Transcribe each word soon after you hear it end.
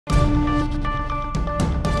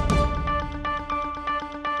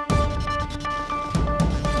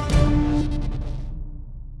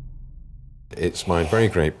it's my very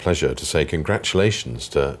great pleasure to say congratulations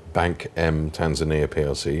to Bank M Tanzania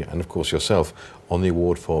plc and of course yourself on the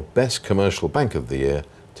award for Best Commercial Bank of the Year,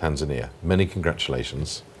 Tanzania. Many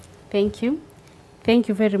congratulations. Thank you. Thank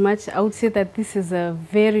you very much. I would say that this is a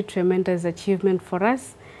very tremendous achievement for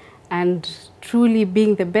us, and truly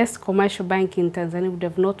being the best commercial bank in Tanzania would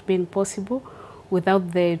have not been possible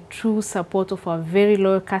without the true support of our very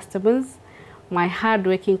loyal customers, my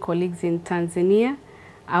hard-working colleagues in Tanzania,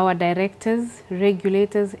 our directors,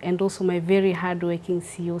 regulators, and also my very hard-working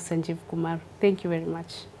CEO, Sanjeev Kumar. Thank you very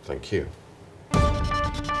much. Thank you.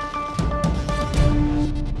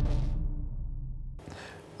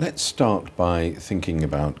 Let's start by thinking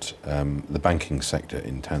about the banking sector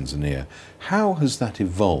in Tanzania. How has that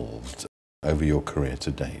evolved over your career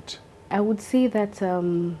to date? I would say that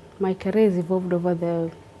my career has evolved over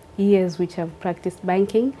the years which I've practiced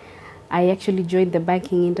banking. I actually joined the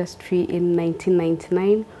banking industry in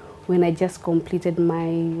 1999 when I just completed my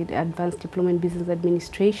advanced diploma in business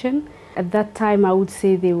administration. At that time, I would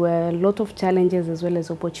say there were a lot of challenges as well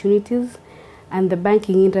as opportunities. And the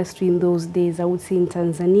banking industry in those days, I would say in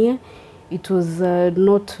Tanzania, it was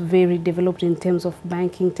not very developed in terms of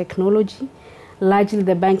banking technology. Largely,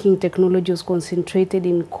 the banking technology was concentrated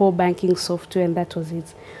in core banking software, and that was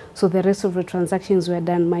it. So the rest of the transactions were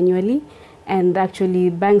done manually. And actually,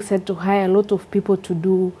 banks had to hire a lot of people to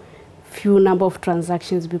do few number of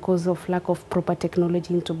transactions because of lack of proper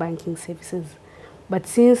technology into banking services. But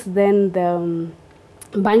since then, the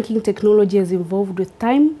banking technology has evolved with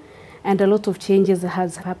time, and a lot of changes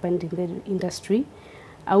has happened in the industry.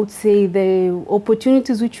 I would say the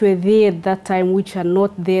opportunities which were there at that time, which are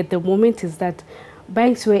not there at the moment, is that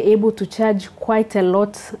banks were able to charge quite a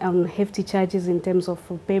lot, hefty charges in terms of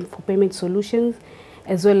for payment solutions,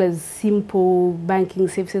 as well as simple banking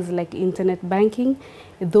services like internet banking.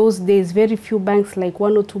 In those days, very few banks, like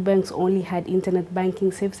one or two banks, only had internet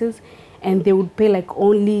banking services, and they would pay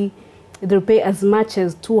they'll pay as much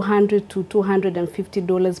as $200 to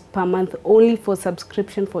 $250 per month only for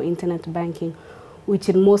subscription for internet banking, which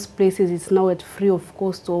in most places is now at free of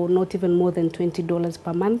cost or not even more than $20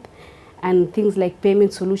 per month. And things like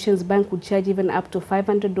payment solutions, bank would charge even up to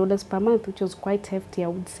 $500 per month, which was quite hefty, I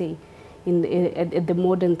would say, at the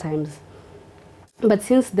modern times. But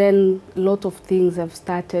since then, a lot of things have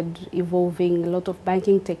started evolving, a lot of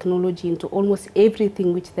banking technology into almost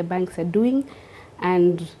everything which the banks are doing,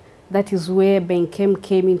 and that is where Bank M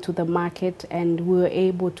came into the market, and we were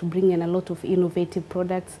able to bring in a lot of innovative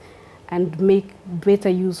products and make better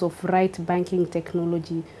use of right banking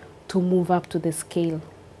technology to move up to the scale.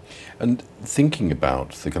 And thinking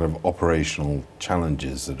about the kind of operational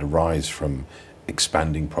challenges that arise from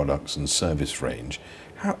expanding products and service range,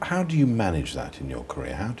 how do you manage that in your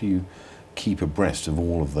career? How do you keep abreast of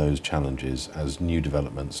all of those challenges as new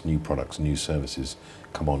developments, new products, new services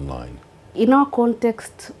come online? In our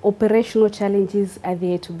context, operational challenges are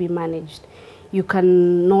there to be managed. You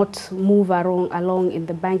cannot move along in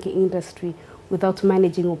the banking industry without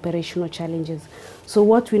managing operational challenges. So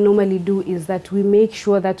what we normally do is that we make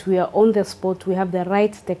sure that we are on the spot, we have the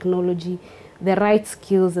right technology, the right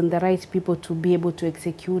skills and the right people to be able to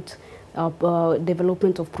execute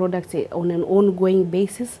development of products on an ongoing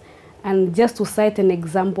basis. And just to cite an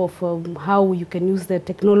example of how you can use the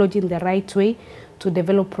technology in the right way to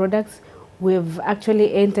develop products, we've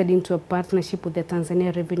actually entered into a partnership with the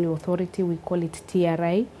Tanzania Revenue Authority. We call it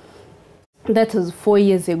TRI. That was 4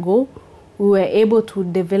 years ago. We were able to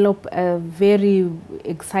develop a very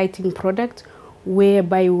exciting product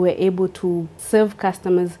whereby we were able to serve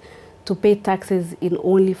customers to pay taxes in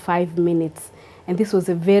only 5 minutes. And this was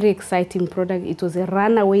a very exciting product. It was a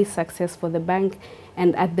runaway success for the bank.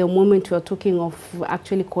 And at the moment, we are talking of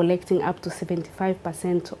actually collecting up to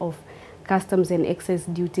 75% of customs and excise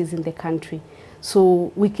duties in the country.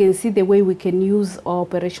 So we can see the way we can use our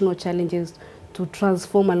operational challenges to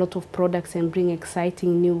transform a lot of products and bring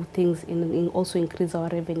exciting new things in, and also increase our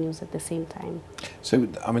revenues at the same time. So,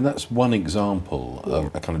 I mean, that's one example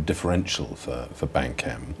of a kind of differential for Bank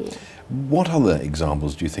M. Yeah. What other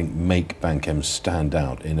examples do you think make Bank M stand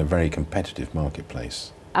out in a very competitive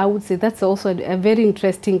marketplace? I would say that's also a very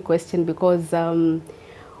interesting question, because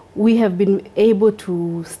we have been able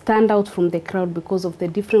to stand out from the crowd because of the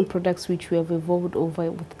different products which we have evolved over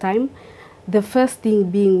with time. The first thing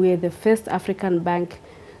being, we're the first African bank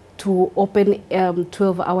to open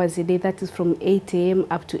 12 hours a day, that is from 8 a.m.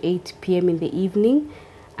 up to 8 p.m. in the evening.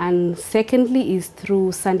 And secondly is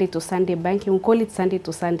through Sunday to Sunday banking. We call it Sunday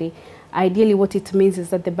to Sunday. Ideally what it means is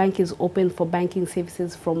that the bank is open for banking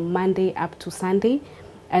services from Monday up to Sunday,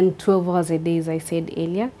 and 12 hours a day, as I said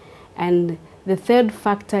earlier. And The third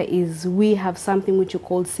factor is we have something which we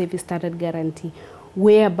call service standard guarantee,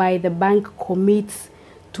 whereby the bank commits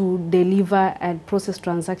to deliver and process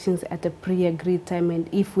transactions at a pre-agreed time. And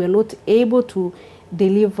if we're not able to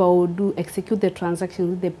deliver or execute the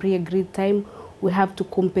transaction with the pre-agreed time, we have to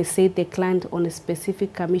compensate the client on a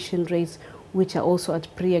specific commission rates, which are also at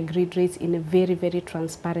pre-agreed rates in a very, very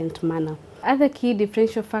transparent manner. Other key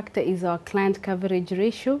differential factor is our client coverage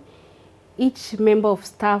ratio. Each member of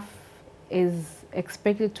staff is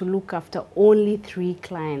expected to look after only 3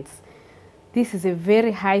 clients. This is a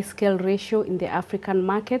very high scale ratio in the African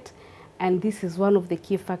market, and this is one of the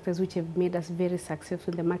key factors which have made us very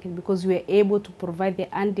successful in the market, because we are able to provide the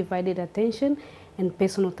undivided attention and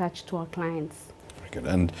personal touch to our clients. Very good.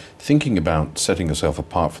 And thinking about setting yourself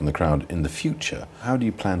apart from the crowd in the future, how do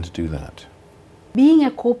you plan to do that? Being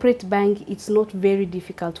a corporate bank, it's not very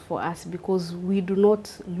difficult for us because we do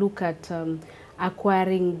not look at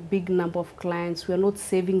acquiring big number of clients. We are not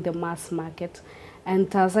serving the mass market. And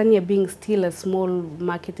Tanzania being still a small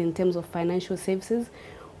market in terms of financial services,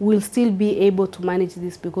 we'll still be able to manage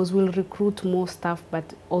this because we'll recruit more staff, but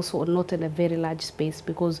also not in a very large space,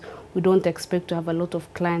 because we don't expect to have a lot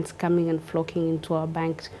of clients coming and flocking into our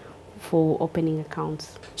bank for opening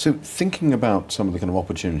accounts. So thinking about some of the kind of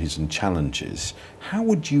opportunities and challenges, how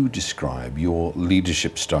would you describe your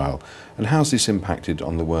leadership style, and how's this impacted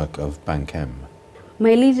on the work of Bank M?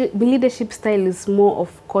 My leadership style is more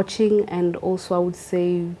of coaching and also, I would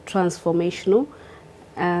say, transformational,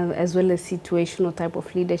 as well as situational type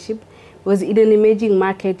of leadership. Because in an emerging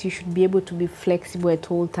market, you should be able to be flexible at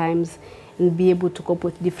all times and be able to cope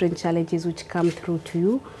with different challenges which come through to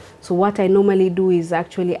you. So what I normally do is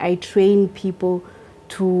actually I train people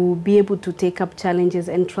to be able to take up challenges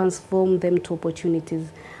and transform them to opportunities.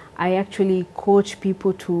 I actually coach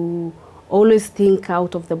people to always think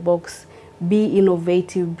out of the box, be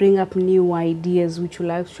innovative, bring up new ideas which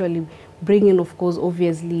will actually bring in, of course,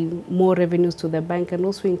 obviously, more revenues to the bank and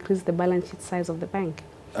also increase the balance sheet size of the bank.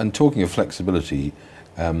 And talking of flexibility,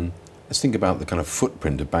 let's think about the kind of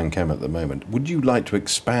footprint of Bank M at the moment. Would you like to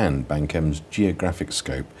expand Bank M's geographic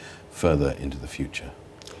scope further into the future?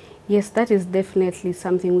 Yes, that is definitely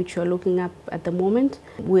something which we are looking at the moment.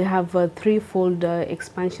 We have a threefold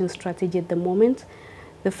expansion strategy at the moment.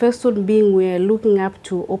 The first one being we are looking up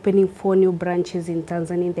to opening 4 new branches in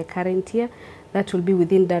Tanzania in the current year. That will be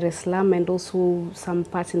within Dar es Salaam and also some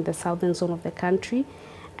parts in the southern zone of the country.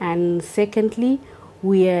 And secondly,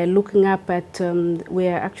 we are looking up at, we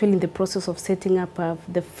are actually in the process of setting up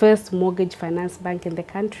the first mortgage finance bank in the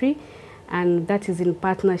country. And that is in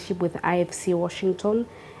partnership with IFC Washington,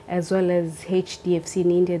 as well as HDFC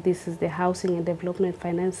in India. This is the Housing and Development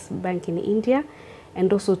Finance Bank in India,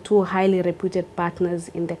 and also 2 highly reputed partners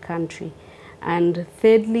in the country. And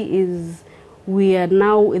thirdly is we are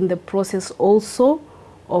now in the process also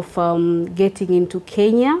of getting into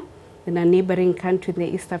Kenya, in a neighboring country in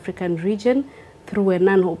the East African region, through a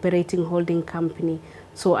non-operating holding company.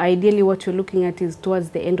 So ideally what we're looking at is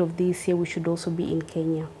towards the end of this year we should also be in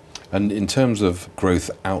Kenya. And in terms of growth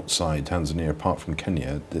outside Tanzania, apart from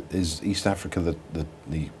Kenya, is East Africa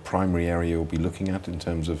the primary area you'll be looking at in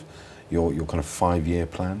terms of your kind of 5-year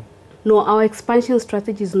plan? No, our expansion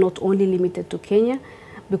strategy is not only limited to Kenya,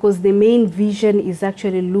 because the main vision is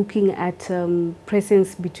actually looking at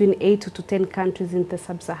presence between 8 to 10 countries in the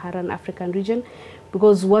sub-Saharan African region,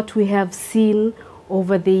 because what we have seen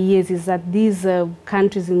over the years is that these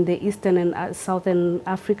countries in the Eastern and Southern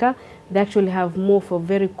Africa, they actually have more of a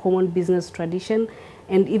very common business tradition.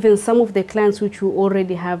 And even some of the clients which we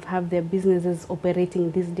already have their businesses operating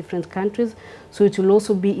in these different countries. So it will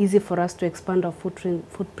also be easy for us to expand our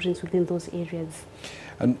footprints within those areas.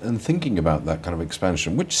 And thinking about that kind of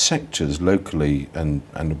expansion, which sectors locally and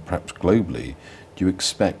perhaps globally do you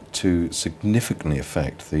expect to significantly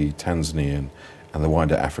affect the Tanzanian and the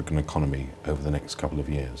wider African economy over the next couple of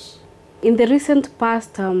years? In the recent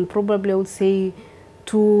past, probably I would say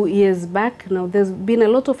 2 years back, now there's been a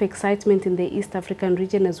lot of excitement in the East African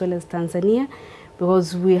region as well as Tanzania,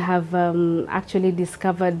 because we have actually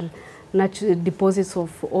discovered deposits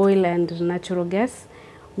of oil and natural gas,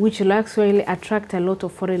 which will actually attract a lot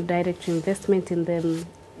of foreign direct investment in the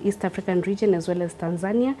East African region as well as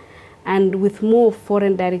Tanzania. And with more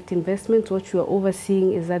foreign direct investment, what we are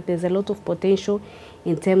overseeing is that there's a lot of potential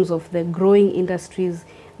in terms of the growing industries.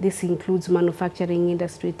 This includes manufacturing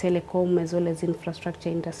industry, telecom, as well as infrastructure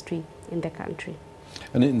industry in the country.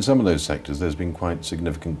 And in some of those sectors, there's been quite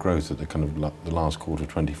significant growth at the kind of the last quarter of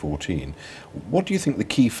 2014. What do you think the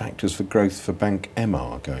key factors for growth for Bank M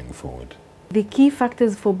are going forward? The key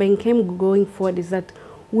factors for Bank M going forward is that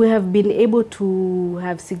we have been able to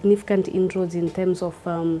have significant inroads in terms of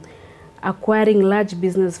acquiring large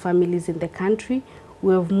business families in the country.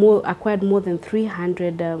 We have acquired more than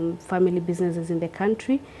 300 family businesses in the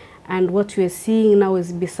country. And what we are seeing now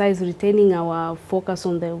is, besides retaining our focus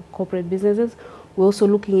on the corporate businesses, we're also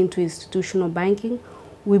looking into institutional banking.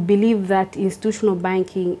 We believe that institutional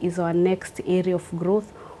banking is our next area of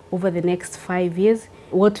growth over the next 5 years.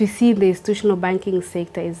 What we see in the institutional banking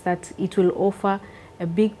sector is that it will offer a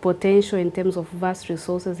big potential in terms of vast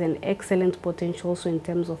resources and excellent potential also in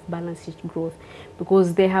terms of balance sheet growth,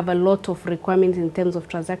 because they have a lot of requirements in terms of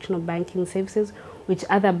transactional banking services, which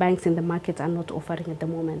other banks in the market are not offering at the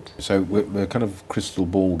moment. So we're kind of crystal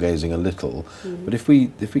ball gazing a little, but if we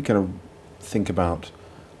kind of think about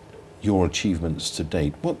your achievements to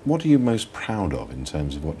date, what are you most proud of in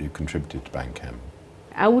terms of what you've contributed to BankM?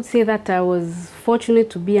 I would say that I was fortunate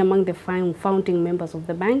to be among the founding members of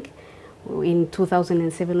the bank. In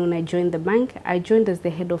 2007, when I joined the bank, I joined as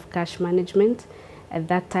the head of cash management at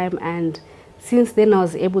that time, and since then I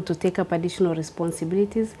was able to take up additional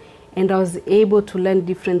responsibilities, and I was able to learn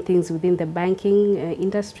different things within the banking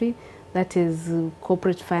industry, that is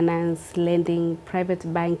corporate finance, lending,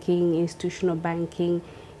 private banking, institutional banking,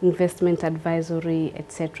 investment advisory,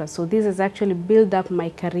 etc. So this has actually built up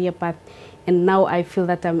my career path, and now I feel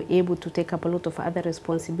that I'm able to take up a lot of other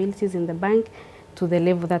responsibilities in the bank, to the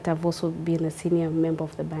level that I've also been a senior member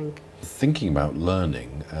of the bank. Thinking about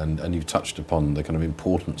learning, and you've touched upon the kind of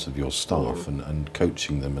importance of your staff and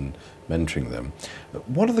coaching them and mentoring them,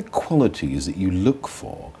 what are the qualities that you look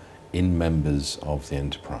for in members of the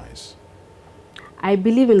enterprise? I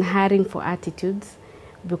believe in hiring for attitudes,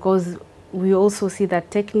 because we also see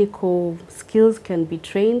that technical skills can be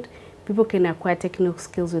trained. People can acquire technical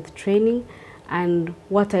skills with training, and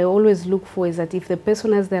what I always look for is that if the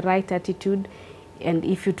person has the right attitude, and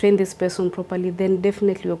if you train this person properly, then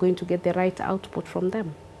definitely you're going to get the right output from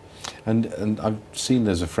them. And I've seen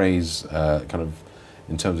there's a phrase kind of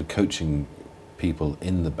in terms of coaching people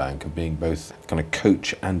in the bank of being both kind of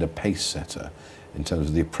coach and a pace setter in terms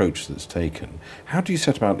of the approach that's taken. How do you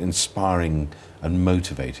set about inspiring and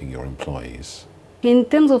motivating your employees? In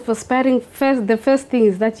terms of aspiring, the first thing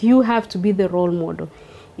is that you have to be the role model.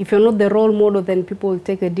 If you're not the role model, then people will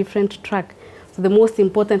take a different track. So the most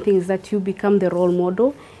important thing is that you become the role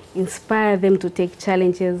model, inspire them to take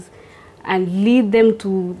challenges, and lead them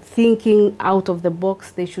to thinking out of the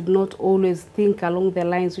box. They should not always think along the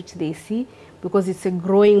lines which they see, because it's a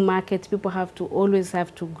growing market. People always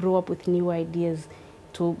have to grow up with new ideas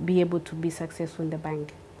to be able to be successful in the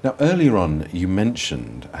bank. Now, earlier on, you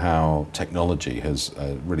mentioned how technology has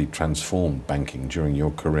really transformed banking during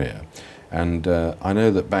your career. And I know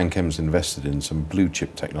that BankM's invested in some blue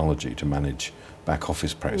chip technology to manage back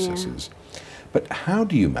office processes. Yeah. But how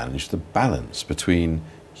do you manage the balance between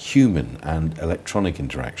human and electronic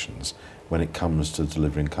interactions when it comes to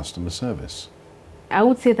delivering customer service? I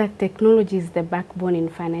would say that technology is the backbone in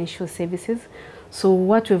financial services. So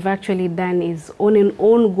what we've actually done is, on an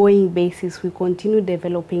ongoing basis, we continue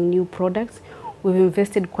developing new products. We've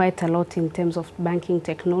invested quite a lot in terms of banking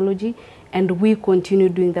technology, and we continue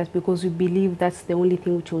doing that because we believe that's the only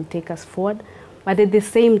thing which will take us forward. But at the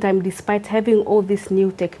same time, despite having all this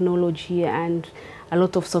new technology and a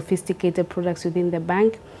lot of sophisticated products within the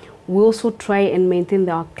bank, we also try and maintain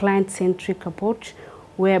our client-centric approach,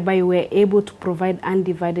 whereby we're able to provide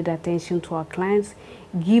undivided attention to our clients,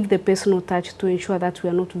 give the personal touch to ensure that we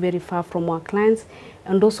are not very far from our clients,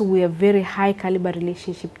 and also we are a very high caliber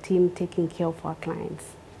relationship team taking care of our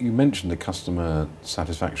clients. You mentioned the customer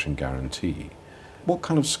satisfaction guarantee. What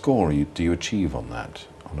kind of score do you achieve on that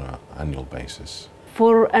on an annual basis?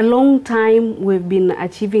 For a long time, we've been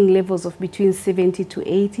achieving levels of between 70 to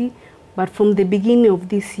 80, but from the beginning of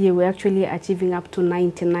this year, we're actually achieving up to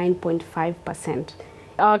 99.5%.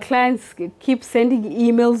 Our clients keep sending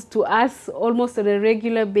emails to us almost on a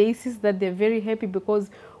regular basis that they're very happy, because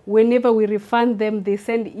whenever we refund them, they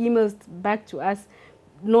send emails back to us,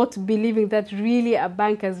 not believing that really a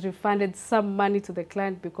bank has refunded some money to the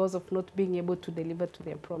client because of not being able to deliver to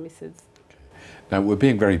their promises. Now, we're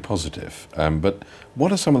being very positive, but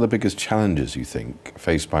what are some of the biggest challenges you think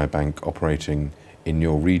faced by a bank operating in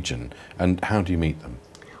your region, and how do you meet them?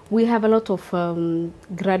 We have a lot of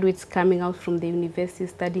graduates coming out from the university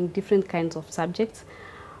studying different kinds of subjects,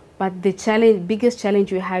 but the biggest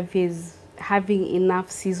challenge we have is having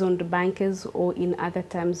enough seasoned bankers, or in other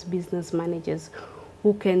terms business managers,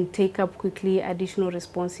 who can take up quickly additional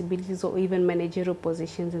responsibilities or even managerial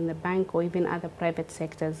positions in the bank or even other private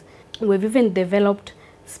sectors. We've even developed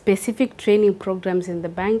specific training programs in the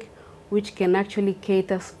bank which can actually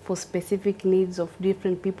cater for specific needs of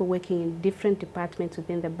different people working in different departments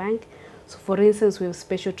within the bank. So for instance, we have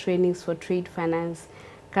special trainings for trade finance,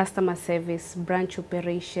 customer service, branch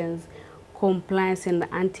operations, compliance and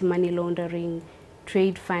anti-money laundering,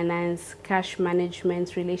 trade finance, cash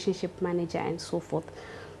management, relationship manager, and so forth.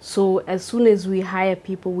 So as soon as we hire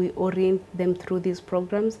people, we orient them through these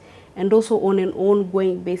programs, and also on an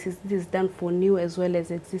ongoing basis. This is done for new as well as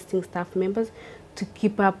existing staff members to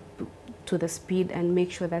keep up to the speed and make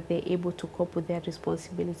sure that they're able to cope with their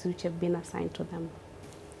responsibilities which have been assigned to them.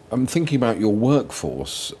 I'm thinking about your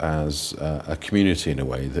workforce as a community in a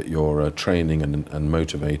way that you're training and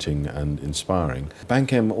motivating and inspiring.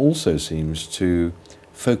 BankM also seems to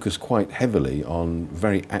focus quite heavily on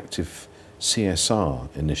very active CSR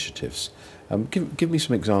initiatives. Give me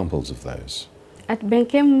some examples of those. At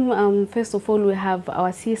BankM, first of all, we have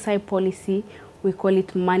our CSI policy. We call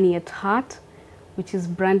it Money at Heart, which is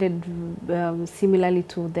branded similarly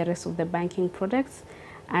to the rest of the banking products.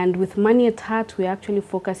 And with Money at Heart, we're actually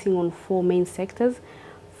focusing on 4 main sectors.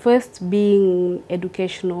 First being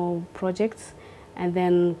educational projects, and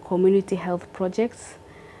then community health projects,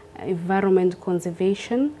 environment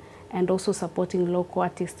conservation, and also supporting local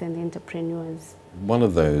artists and entrepreneurs. One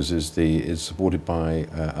of those is supported by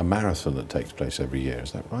a marathon that takes place every year,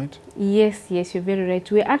 is that right? Yes, you're very right.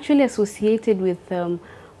 We're actually associated with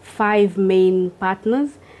 5 main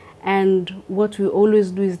partners. And what we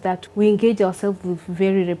always do is that we engage ourselves with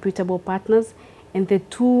very reputable partners. And the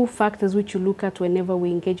 2 factors which you look at whenever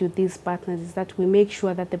we engage with these partners is that we make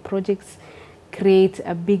sure that the projects create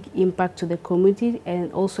a big impact to the community,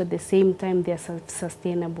 and also at the same time they are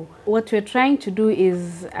sustainable. What we're trying to do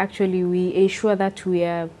is actually we ensure that we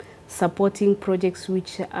are supporting projects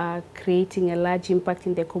which are creating a large impact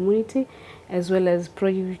in the community, as well as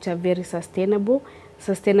projects which are very sustainable.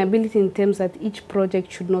 Sustainability in terms that each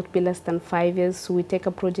project should not be less than 5 years. So we take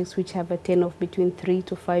up projects which have a tenure of between 3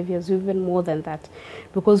 to 5 years, even more than that,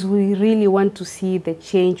 because we really want to see the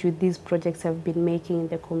change with these projects have been making in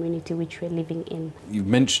the community which we're living in. You've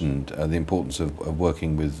mentioned the importance of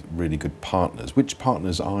working with really good partners. Which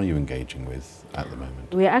partners are you engaging with at the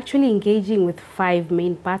moment? We're actually engaging with 5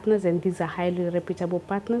 main partners, and these are highly reputable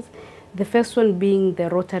partners. The first one being the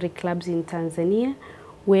Rotary clubs in Tanzania,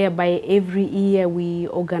 whereby every year we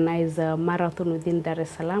organize a marathon within Dar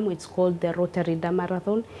es Salaam. It's called the Rotary Da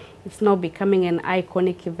Marathon. It's now becoming an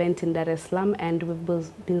iconic event in Dar es Salaam, and we've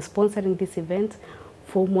been sponsoring this event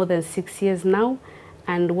for more than 6 years now.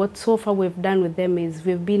 And what so far we've done with them is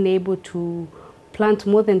we've been able to plant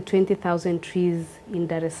more than 20,000 trees in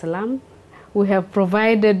Dar es Salaam. We have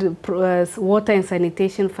provided water and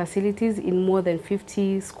sanitation facilities in more than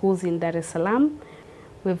 50 schools in Dar es Salaam.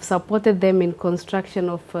 We've supported them in construction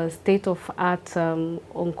of a state-of-art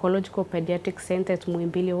oncological pediatric center at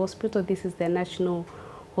Muhimbili Hospital. This is the national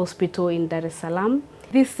hospital in Dar es Salaam.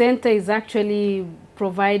 This center is actually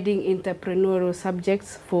providing entrepreneurial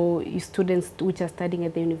subjects for students which are studying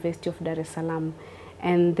at the University of Dar es Salaam.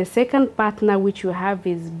 And the second partner which we have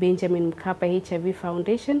is Benjamin Mkapa HIV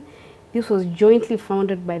Foundation. This was jointly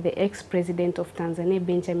founded by the ex-president of Tanzania,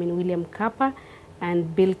 Benjamin William Mkapa,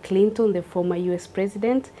 and Bill Clinton, the former US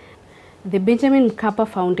president. The Benjamin Mkapa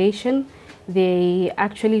Foundation, they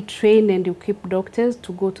actually train and equip doctors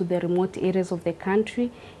to go to the remote areas of the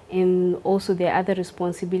country, and also their other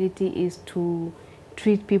responsibility is to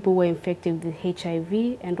treat people who are infected with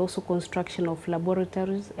HIV, and also construction of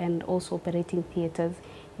laboratories and also operating theaters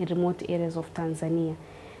in remote areas of Tanzania.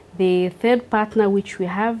 The third partner which we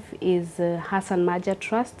have is Hassan Maja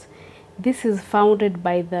Trust. This is founded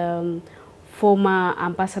by the former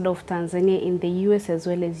ambassador of Tanzania in the US as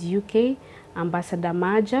well as UK, Ambassador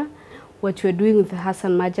Maja. What we're doing with the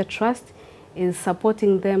Hassan Maja Trust is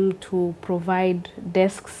supporting them to provide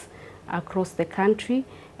desks across the country,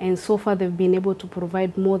 and so far they've been able to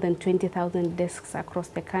provide more than 20,000 desks across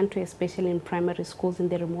the country, especially in primary schools in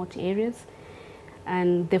the remote areas.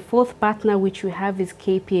 And the fourth partner which we have is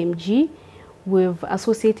KPMG. We've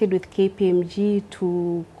associated with KPMG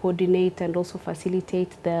to coordinate and also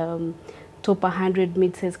facilitate the Top 100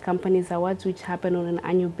 Mid-Sized Companies Awards, which happen on an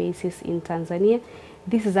annual basis in Tanzania.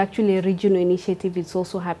 This is actually a regional initiative. It's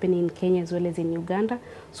also happening in Kenya as well as in Uganda.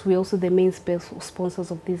 So we're also the main sponsors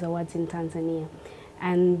of these awards in Tanzania.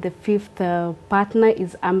 And the fifth partner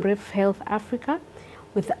is Amref Health Africa.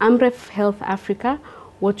 With Amref Health Africa,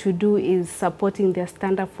 what we do is supporting their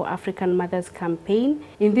Stand Up for African Mothers campaign.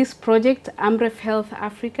 In this project, Amref Health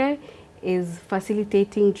Africa is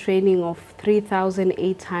facilitating training of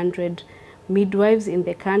 3,800 midwives in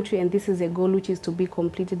the country, and this is a goal which is to be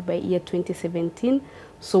completed by year 2017.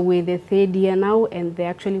 So we're the 3rd year now, and they're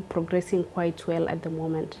actually progressing quite well at the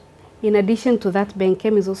moment. In addition to that,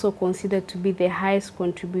 BankM is also considered to be the highest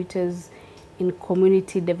contributors in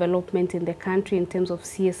community development in the country in terms of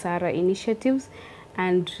CSR initiatives.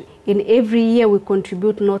 And in every year, we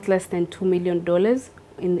contribute not less than $2 million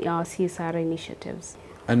in our CSR initiatives.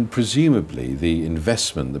 And presumably the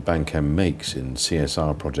investment that Bankem makes in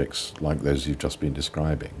CSR projects like those you've just been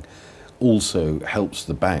describing also helps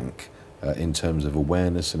the bank in terms of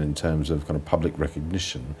awareness and in terms of kind of public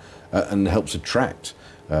recognition and helps attract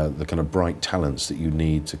the kind of bright talents that you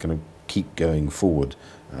need to kind of keep going forward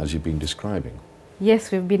as you've been describing.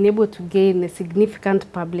 Yes, we've been able to gain a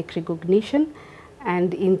significant public recognition,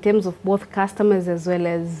 and in terms of both customers as well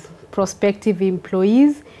as prospective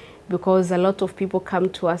employees, because a lot of people come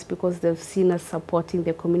to us because they've seen us supporting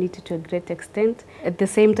the community to a great extent. At the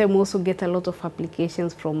same time, we also get a lot of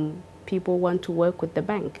applications from people who want to work with the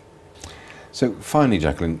bank. So finally,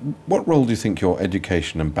 Jacqueline, what role do you think your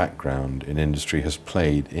education and background in industry has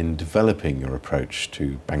played in developing your approach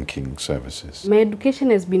to banking services? My education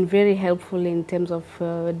has been very helpful in terms of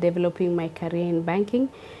developing my career in banking,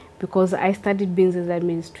 because I studied business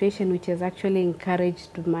administration, which has actually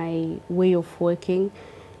encouraged my way of working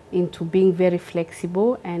into being very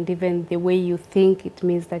flexible, and even the way you think, it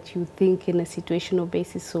means that you think in a situational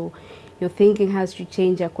basis. So your thinking has to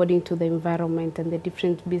change according to the environment and the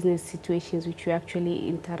different business situations which you actually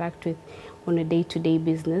interact with on a day-to-day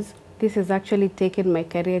business. This has actually taken my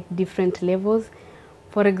career at different levels.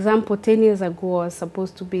 For example, 10 years ago, I was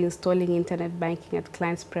supposed to be installing internet banking at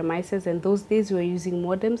clients' premises, and those days we were using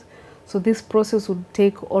modems. So this process would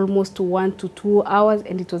take almost 1 to 2 hours,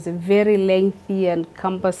 and it was a very lengthy and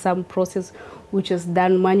cumbersome process which was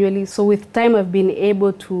done manually. So with time, I've been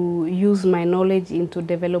able to use my knowledge into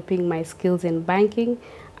developing my skills in banking.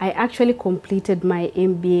 I actually completed my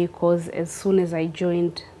MBA course as soon as I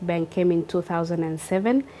joined Bankem in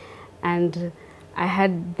 2007, and I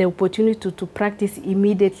had the opportunity to practice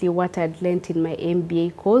immediately what I'd learned in my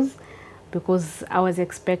MBA course, because I was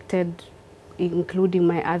expected, including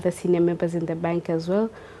my other senior members in the bank as well,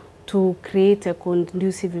 to create a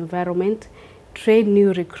conducive environment, train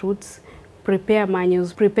new recruits, prepare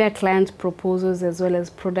manuals, prepare client proposals as well as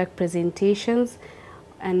product presentations,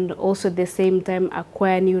 and also at the same time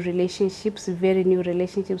acquire new relationships, very new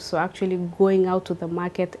relationships, so actually going out to the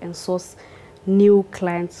market and source new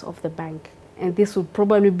clients of the bank. And this would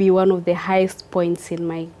probably be one of the highest points in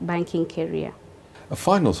my banking career. A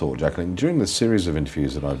final thought, Jacqueline. During the series of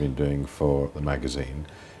interviews that I've been doing for the magazine,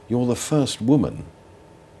 you're the first woman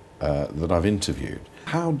that I've interviewed.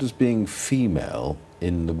 How does being female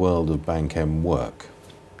in the world of Bankem work?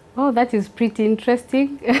 Oh, that is pretty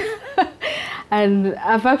interesting. And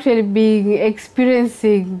I've actually been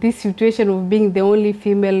experiencing this situation of being the only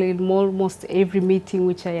female in almost every meeting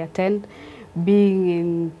which I attend, being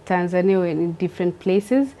in Tanzania and in different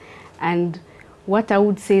places. And what I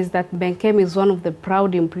would say is that Bankem is one of the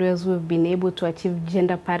proud employers who have been able to achieve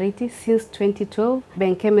gender parity since 2012.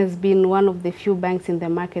 Bankem has been one of the few banks in the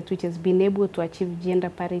market which has been able to achieve gender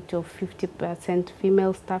parity of 50%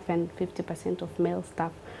 female staff and 50% of male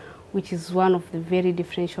staff, which is one of the very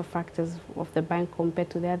differential factors of the bank compared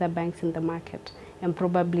to the other banks in the market and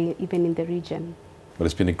probably even in the region. Well,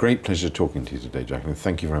 it's been a great pleasure talking to you today, Jacqueline.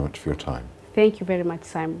 Thank you very much for your time. Thank you very much,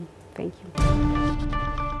 Simon. Thank you.